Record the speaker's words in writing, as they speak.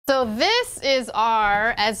So this is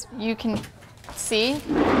our, as you can see,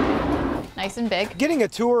 nice and big. Getting a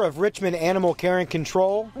tour of Richmond Animal Care and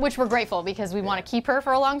Control. Which we're grateful because we want to keep her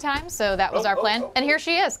for a long time, so that was our plan. And here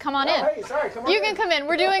she is. Come on in. Hey, sorry, come on you can come in.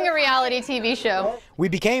 We're doing a reality TV show. We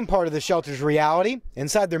became part of the shelter's reality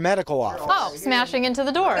inside their medical office. Oh, smashing into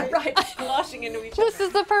the door. Right, sloshing into each other. This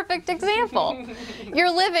is the perfect example. You're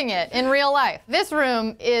living it in real life. This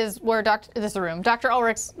room is where Dr.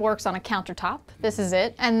 Ulrich works on a countertop. This is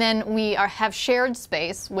it. And then we have shared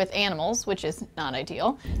space with animals, which is not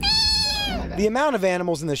ideal. The amount of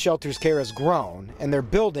animals in the shelter's care has grown, and their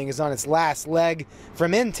building is on its last leg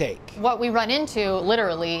from intake. What we run into,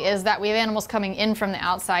 literally, is that we have animals coming in from the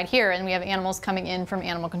outside here, and we have animals coming in from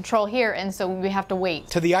animal control here, and so we have to wait.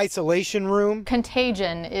 To the isolation room.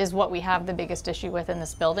 Contagion is what we have the biggest issue with in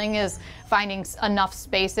this building, is finding enough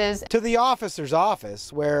spaces. To the officer's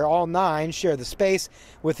office, where all 9 share the space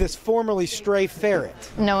with this formerly stray ferret.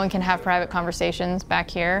 No one can have private conversations back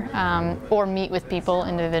here, or meet with people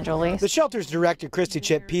individually. The shelter's director, Christie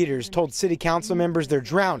Chipps Peters, told city council members they're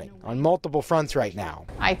drowning on multiple fronts right now.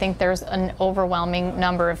 I think there's an overwhelming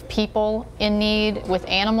number of people in need with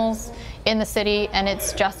animals in the city, and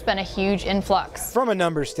it's just been a huge influx. From a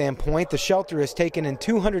numbers standpoint, the shelter has taken in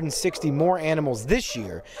 260 more animals this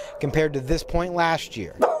year compared to this point last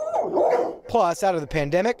year. Plus, out of the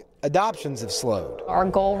pandemic, adoptions have slowed. Our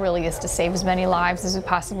goal really is to save as many lives as we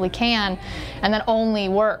possibly can, and that only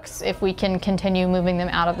works if we can continue moving them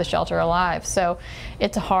out of the shelter alive. So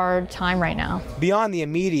it's a hard time right now. Beyond the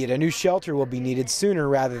immediate, a new shelter will be needed sooner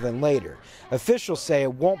rather than later. Officials say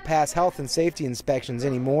it won't pass health and safety inspections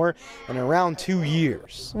anymore in around 2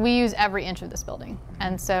 years. We use every inch of this building,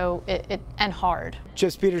 and so and hard.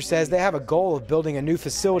 Chipps Peters says they have a goal of building a new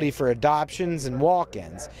facility for adoptions and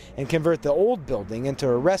walk-ins and convert the old building into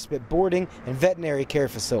a respite boarding and veterinary care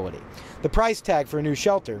facility. The price tag for a new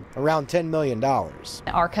shelter, around $10 million.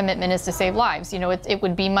 Our commitment is to save lives. You know, it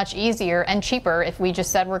would be much easier and cheaper if we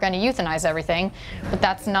just said we're going to euthanize everything, but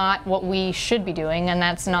that's not what we should be doing, and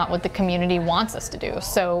that's not what the community wants us to do.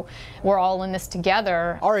 So we're all in this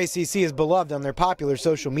together. RACC is beloved on their popular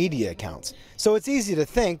social media accounts, so it's easy to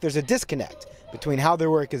think there's a disconnect between how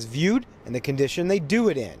their work is viewed and the condition they do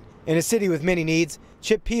it in. In a city with many needs,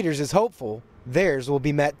 Chipps Peters is hopeful theirs will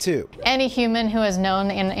be met too. Any human who has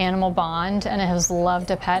known an animal bond and has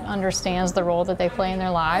loved a pet understands the role that they play in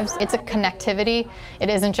their lives. It's a connectivity. It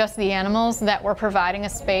isn't just the animals, that we're providing a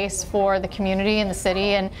space for the community and the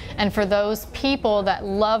city and for those people that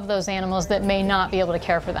love those animals that may not be able to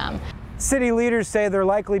care for them. City leaders say there'll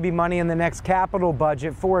likely be money in the next capital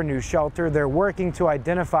budget for a new shelter. They're working to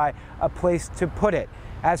identify a place to put it.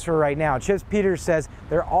 As for right now, Chipps Peters says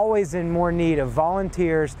they're always in more need of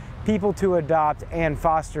volunteers, people to adopt, and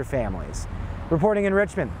foster families. Reporting in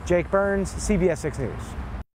Richmond, Jake Burns, CBS 6 News.